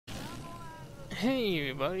Hey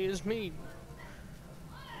everybody, it's me,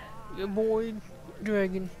 your boy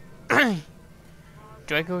Dragon,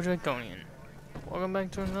 Draco Draconian. Welcome back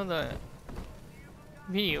to another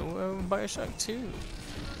video of Bioshock 2.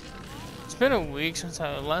 It's been a week since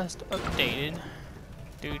I last updated,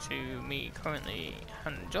 due to me currently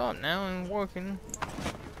having a job now and working.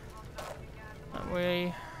 That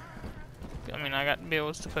way, I mean, I got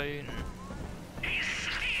bills to pay and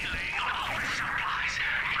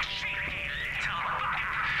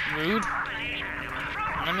rude.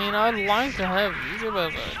 I mean, I'd like to have YouTube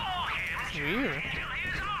as a career.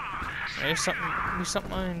 It's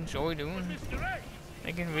something I enjoy doing.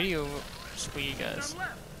 Making videos for you guys.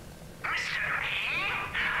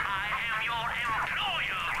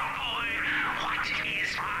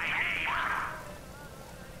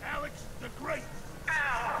 Alex the Great.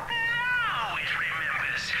 Oh, now it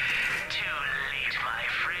remembers. Too late, my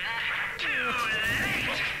friend. Too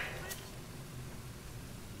late.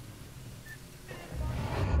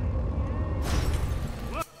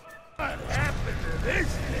 What happened to this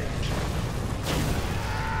thing?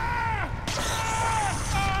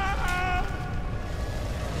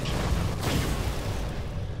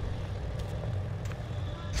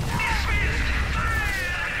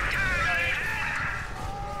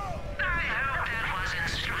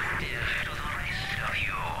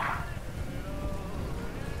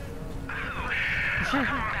 Come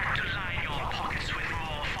back to line your pockets with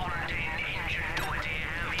more Fontaine ingenuity,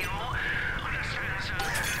 have you? Understand, sir, I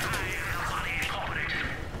am the body incorporated.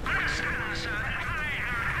 Understand, sir, I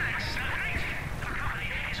am Alex the Great. The company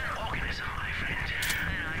is an organism, my friend.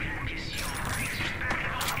 Then I can kiss your face back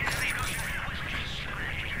with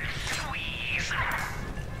squeeze.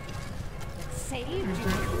 Saved you, you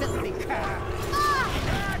filthy cur!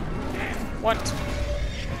 What?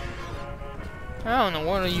 I don't know,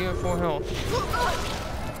 what are you at for help?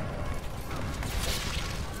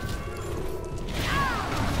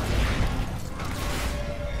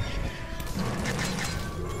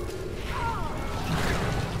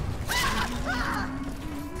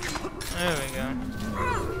 There we go.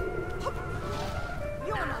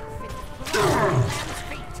 You're not fit for a man's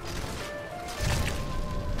feet!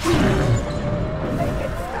 Make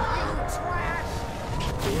it stop! You trash!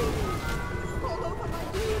 All over my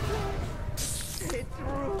knees! It's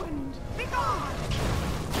ruined! Be gone!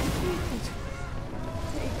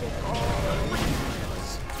 Take it. Take it all.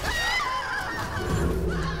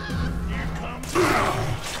 Here comes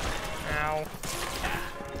Ow.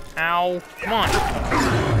 Ow. Come on.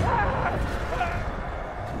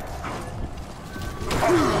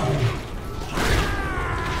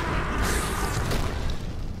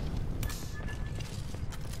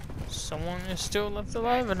 Someone is still left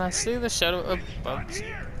alive, and I see the shadow of bugs.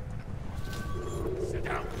 here. Sit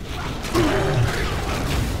down.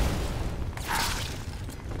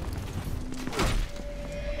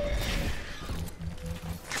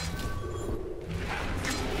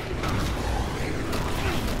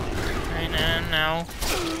 Right now.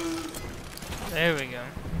 There we go.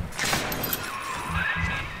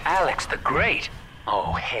 Alex the Great?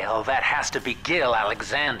 Oh, hell, that has to be Gil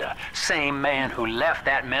Alexander, same man who left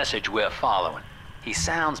that message we're following. He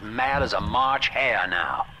sounds mad as a March hare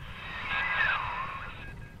now.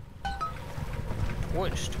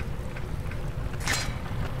 Twitched.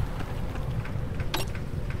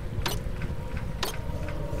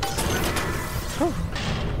 Whew.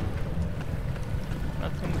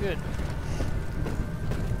 Nothing good.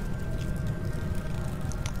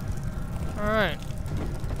 Alright.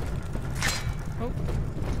 Oh,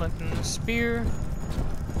 collecting the spear.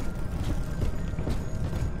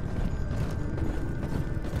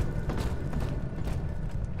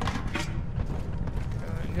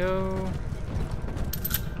 There we go.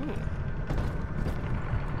 Ooh.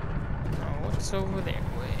 Oh, what's over there?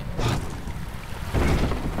 Wait.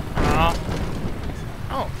 Ah.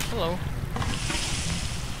 Oh, hello.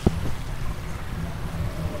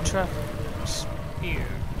 Traffic spear.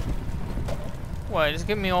 Why, just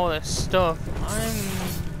give me all this stuff.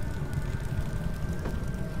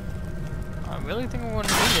 I really think I'm gonna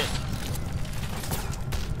need it.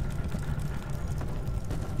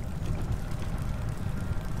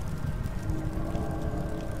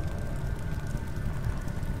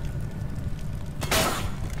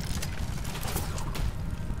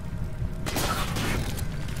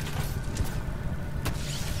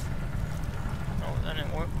 Oh, that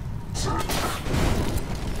didn't work.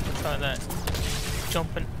 Try that.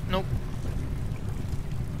 Jumping. Nope.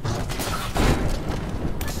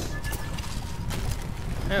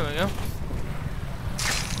 There we go.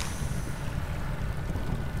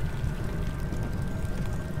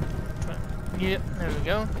 Yep, there we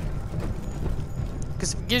go.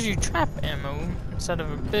 Because if it gives you trap ammo instead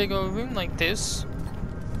of a big old room like this,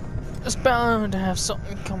 it's bound to have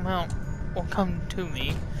something come out or come to me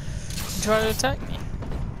and try to attack me.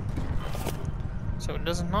 So it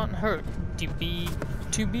does not hurt to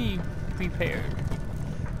be prepared.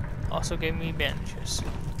 Also gave me bandages.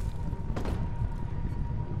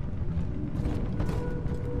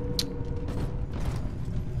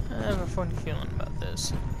 I have a funny feeling about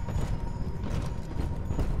this.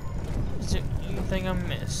 Is there anything I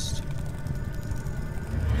missed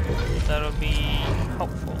that'll be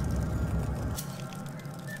helpful?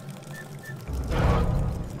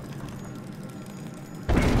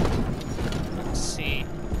 Let's see.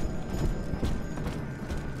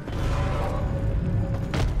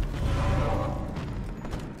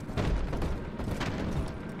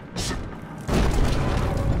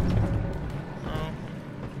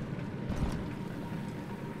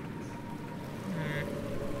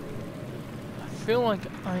 I feel like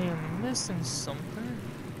I am missing something.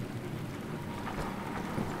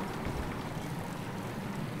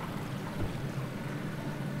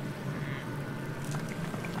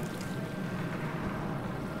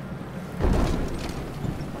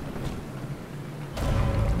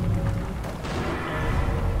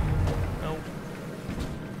 Nope.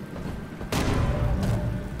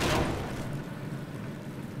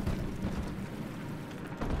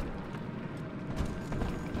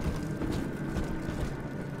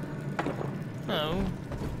 No.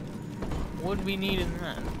 Would we need in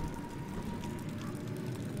that?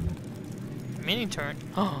 Mini turret.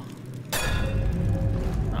 Oh.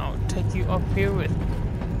 I'll take you up here with me.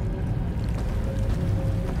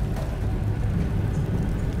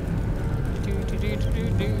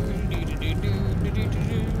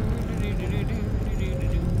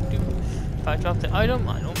 If I drop the item,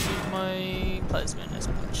 I don't need my plasma as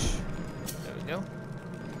much. There we go.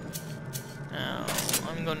 Now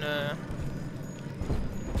I'm gonna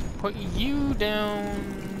put you down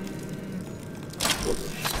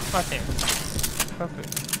right there.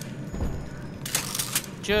 Perfect.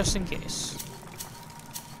 Just in case.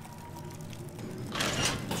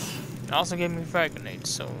 It also gave me frag grenades,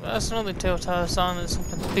 so that's another telltale sign that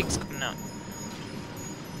something big's coming out.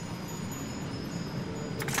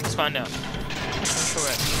 Let's find out.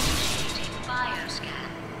 Correct. Bioscan.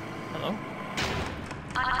 Hello?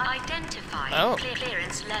 Identified Oh.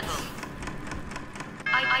 clearance level.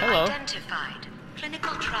 Hello. Identified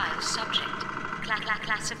clinical trial subject.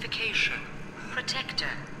 Classification. Protector.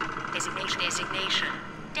 Designation.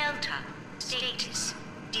 Delta. Status.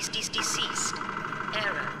 Deceased.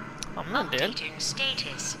 Error. I'm not dead. Updating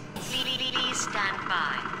status. Please stand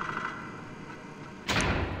by.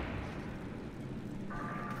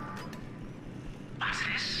 What's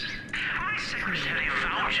this? My secretary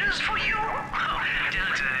vouchers for you? Oh,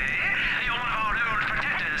 Delta, eh? You're one of our old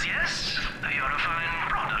protectors, yes? You're a fine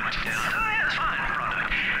product, Delta. Yes, fine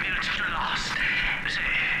product. Built to last.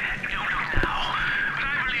 Say, don't look now, but I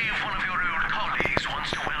believe one of your old colleagues wants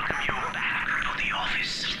to welcome you back to the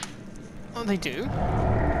office. Oh, they do?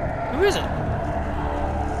 Who is it?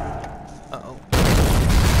 Uh-oh.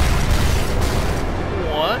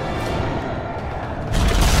 What?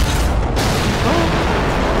 Oh.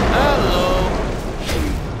 Hello.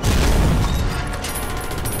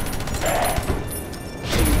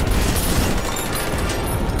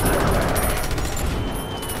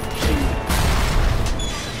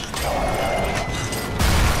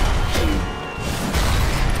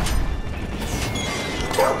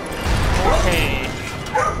 Okay.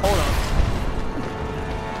 Hold on.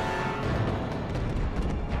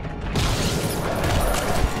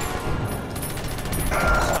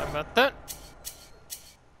 Sorry about that.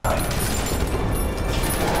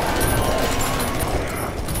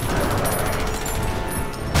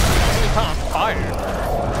 Really caught on fire.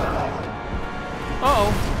 Uh-oh.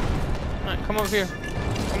 Alright, come over here.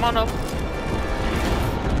 Come on up.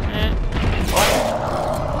 Eh.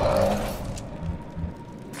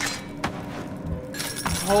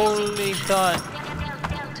 Holy god.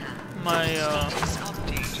 My,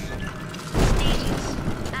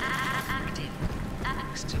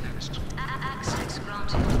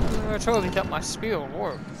 I totally thought my spear would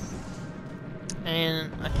work.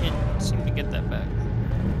 And I can't seem to get that back.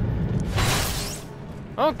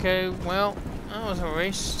 Okay, well, that was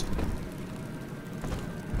erased.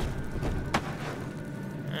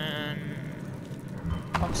 And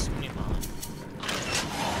proximity mine.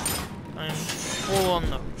 I'm full on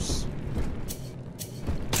those.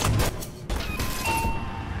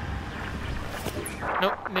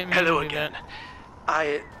 Nope, didn't mean Hello to do again. that.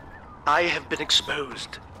 I have been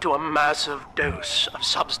exposed to a massive dose of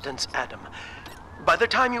substance Adam. By the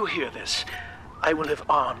time you hear this, I will have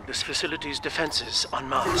armed this facility's defenses en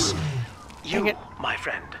masse. You, my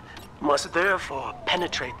friend, must therefore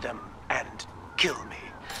penetrate them and kill me.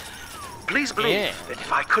 Please believe that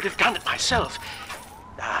if I could have done it myself...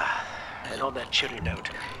 and on that cheery note,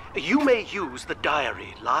 you may use the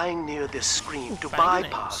diary lying near this screen to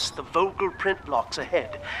bypass the Vogel print locks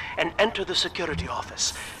ahead and enter the security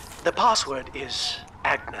office. The password is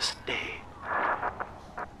Agnes Day.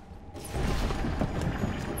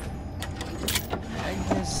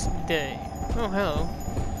 Agnes Day. Oh, hello.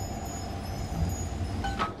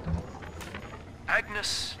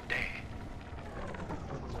 Agnes Day.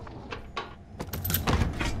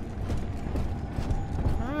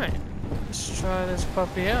 Alright. Let's try this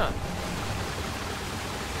puppy out.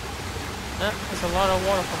 There's a lot of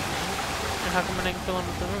water pumping. And how come I didn't fill in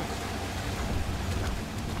with the room?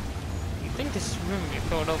 You'd think this room would be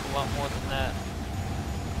filled up a lot more than that.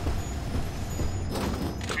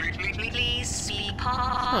 Please see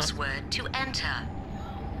password to enter.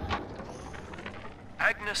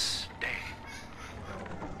 Agnes Day.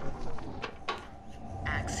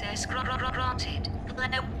 Access granted.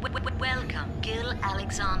 Welcome, Gil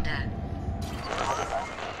Alexander.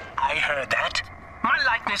 I heard that. My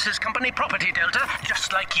likeness is company property, Delta,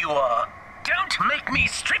 just like you are. Don't make me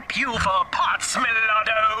strip you for parts,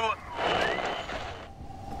 Millardo!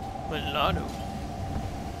 Millardo?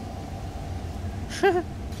 What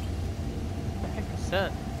the heck is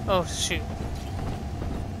that? Oh, shoot.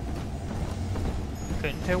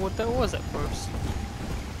 Couldn't tell what that was at first.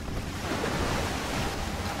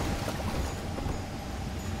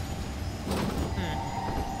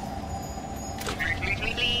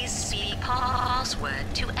 Please see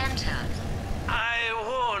password to enter. I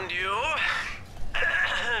warned you.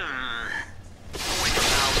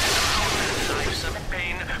 Life's a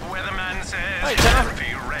pain. Weatherman says. Hey,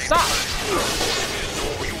 stop!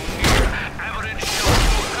 Average show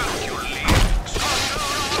Hercules. Stronger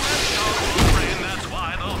on the show, brain. That's why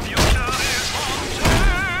the future is haunted.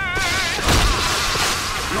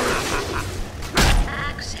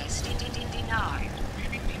 Access denied.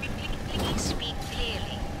 Please speak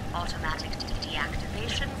clearly. Automatic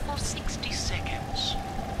deactivation for 60 seconds.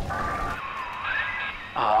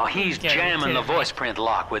 Oh, he's Yeah, jamming the kidding me. voice print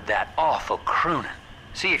lock with that awful crooning.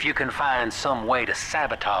 See if you can find some way to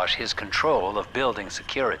sabotage his control of building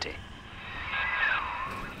security.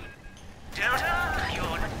 Delta,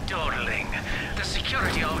 you're dawdling. The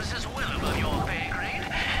security office is well above your pay grade.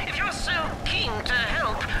 If you're so keen to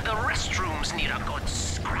help, the restrooms need a good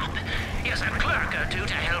scrub. Here's a clerk or two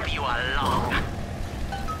to help you along.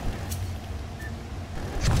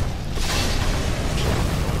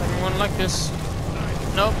 I want to like this.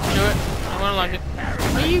 Nope, do it. I want to like it.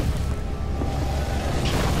 Leave.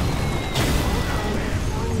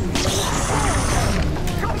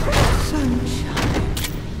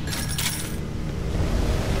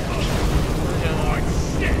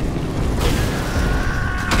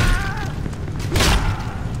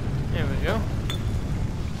 There we go.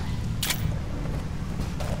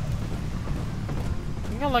 I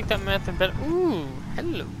think I like that method better. Ooh,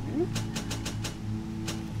 hello.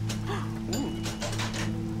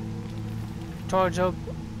 Charge up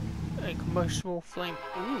a combustible flame.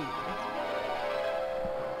 Ooh.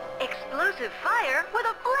 Explosive fire with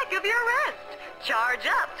a flick of your wrist. Charge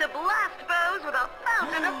up to blast foes with a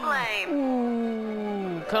fountain of flame.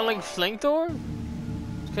 Ooh. Kind of like a flamethrower?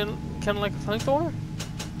 Kind of like a flamethrower?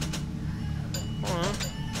 Hold on.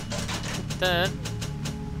 That.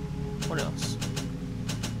 What else?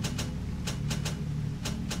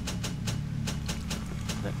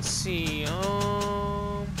 Let's see.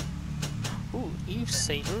 Ooh, Eve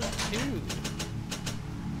Saber too.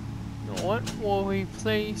 You know what? Will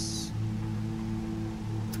replace.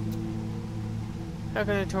 How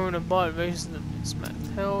can I turn a bot base in the smacked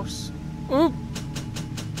house? Oop!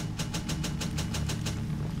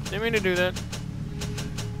 Didn't mean to do that.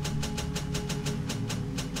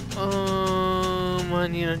 I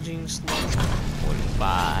need a gene slot.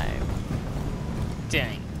 45.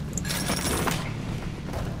 Dang.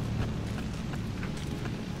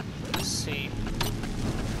 Let's see.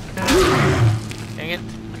 Dang it.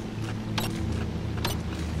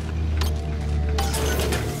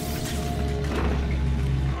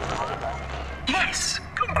 Yes,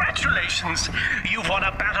 congratulations. You've won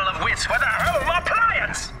a battle of wits with a home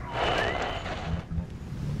appliance.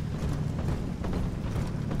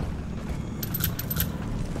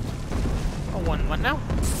 What now?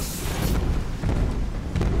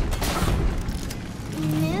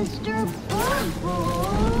 Mr.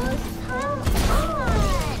 Bubbles, come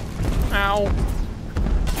on! Ow.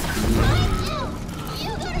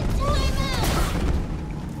 You got a timeout!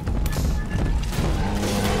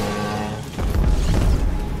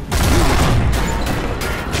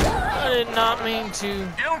 didn't mean to.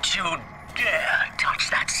 Don't you dare touch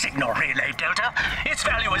that signal relay, Delta. Its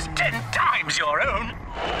value is 10 times your own.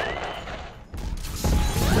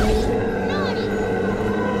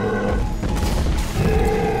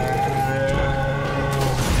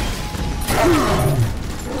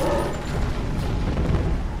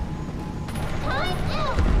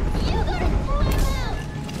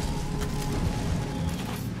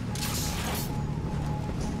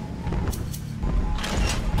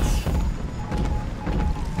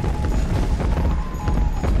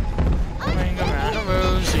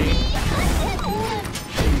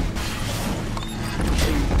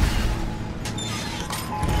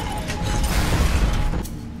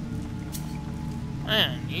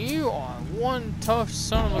 Man, you are one tough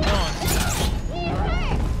son of a gun.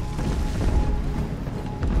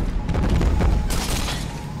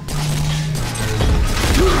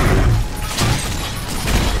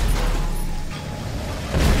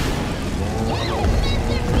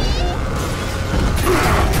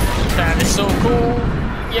 That is so cool.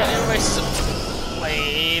 Yeah, anyways,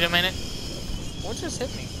 wait a minute. What just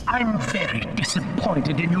hit me? I'm very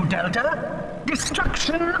disappointed in you, Delta.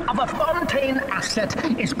 Destruction of a Fontaine asset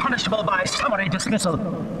is punishable by summary dismissal.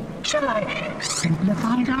 Shall I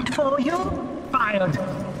simplify that for you? Fired!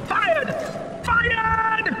 Fired!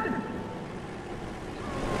 Fired!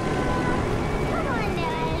 Come on,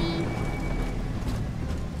 Daddy.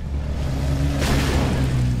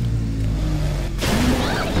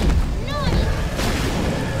 Naughty!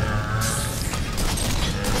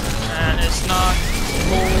 And it's not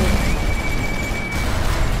cool.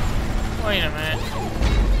 Wait a minute.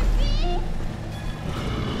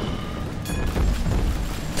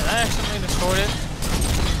 Did I accidentally destroy it?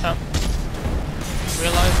 Oh.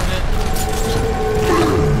 Realizing it?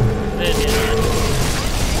 Did not.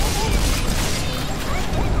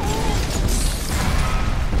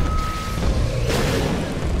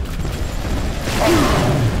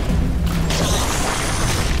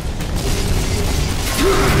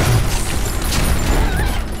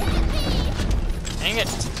 Dang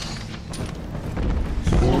it.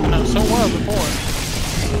 Working out so well before.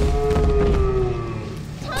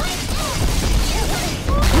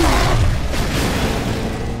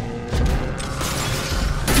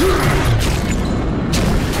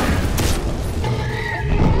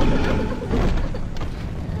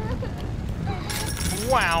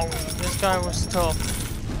 Wow, this guy was tough.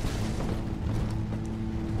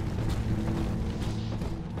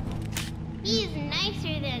 He's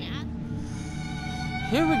nicer than us.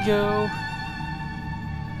 Here we go.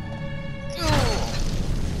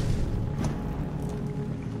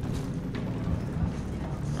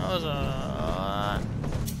 That was a lot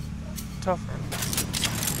tougher.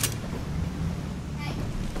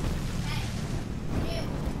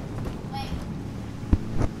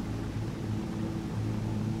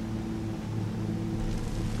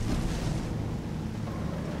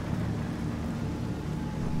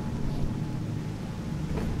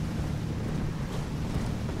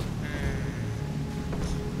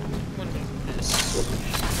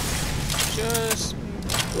 Just in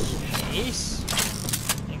case,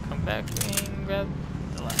 and come back and grab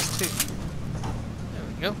the last two. There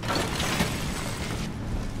we go.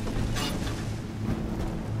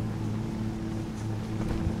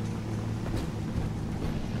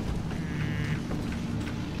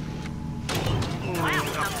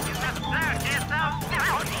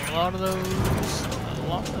 A lot of those. A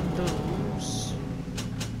lot of those.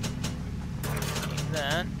 Need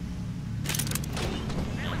that.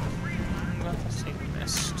 Let's see, we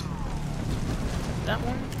missed that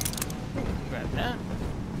one. Grab that.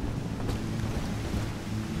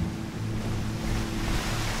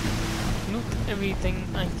 Loot everything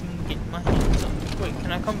I can get my hands on. Wait,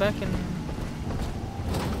 can I come back and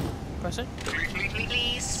press it?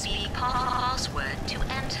 Please speak password to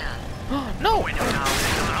enter. No! When you're down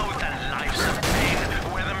below the lives of pain,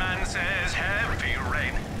 where the man says heavy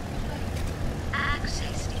rain.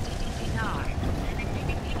 Access denied.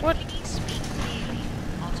 What? Please speak clearly.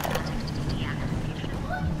 Automatic deactivation.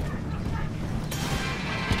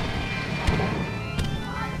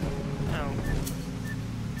 Oh.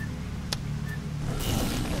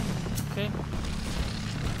 Okay.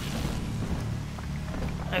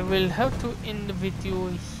 I will have to end the video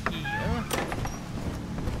here.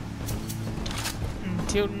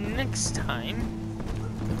 Until next time.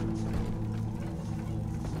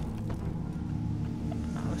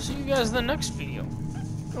 I'll see you guys in the next video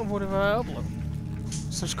of whatever I upload.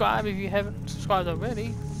 Subscribe if you haven't subscribed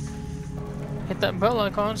already. Hit that bell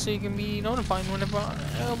icon so you can be notified whenever I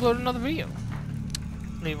upload another video.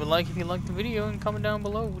 Leave a like if you liked the video and comment down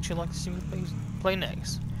below what you'd like to see me play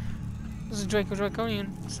next. This is Draco Draconian,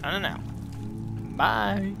 signing out.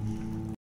 Bye.